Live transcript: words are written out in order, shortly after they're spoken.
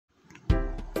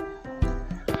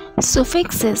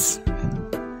Suffixes: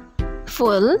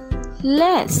 full,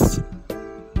 less,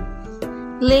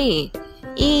 lay,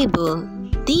 able.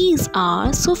 These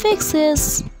are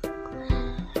suffixes.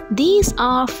 These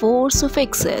are 4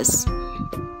 suffixes.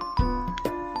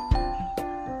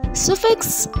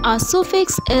 Suffix. A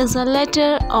suffix is a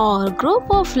letter or group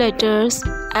of letters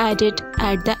added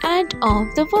at the end of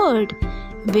the word,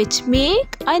 which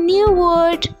make a new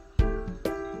word.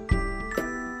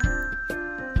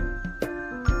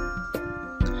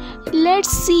 Let's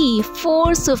see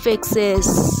 4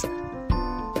 suffixes.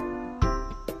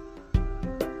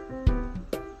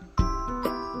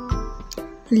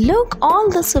 Look all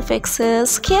the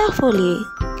suffixes carefully.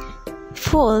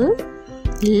 Full,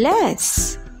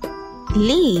 less,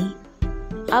 ly,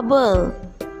 able.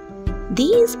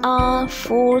 These are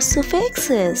 4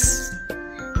 suffixes.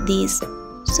 These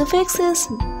suffixes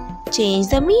change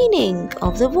the meaning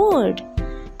of the word.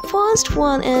 First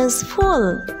one is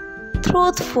full,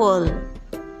 truthful.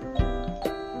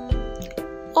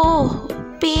 Oh,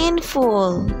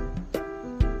 painful.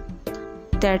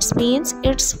 That means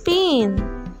it's pain.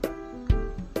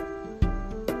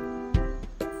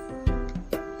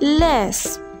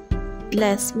 Less.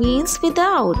 Less means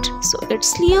without, so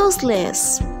it's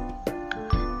useless.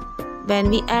 When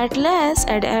we add less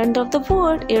at the end of the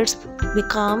word, it's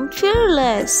become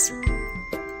fearless.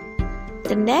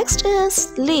 The next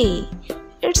is ly.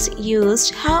 It's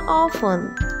used how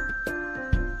often?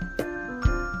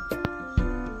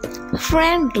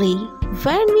 Friendly.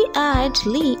 When we add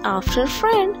ly after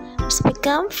friend, it's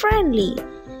become friendly.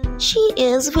 She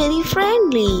is very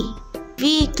friendly.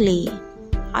 Weekly.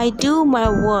 I do my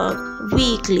work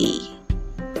weekly.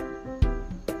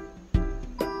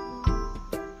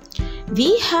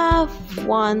 We have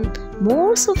one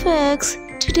more suffix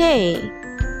today.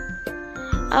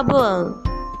 Able.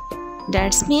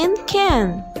 That means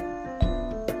can.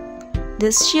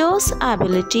 This shows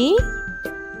ability.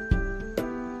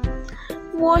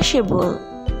 Washable.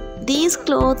 These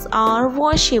clothes are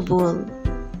washable.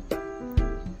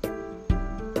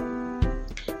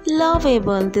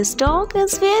 Lovable. This dog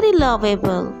is very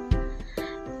lovable.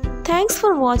 Thanks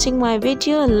for watching my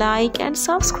video. Like and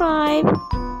subscribe.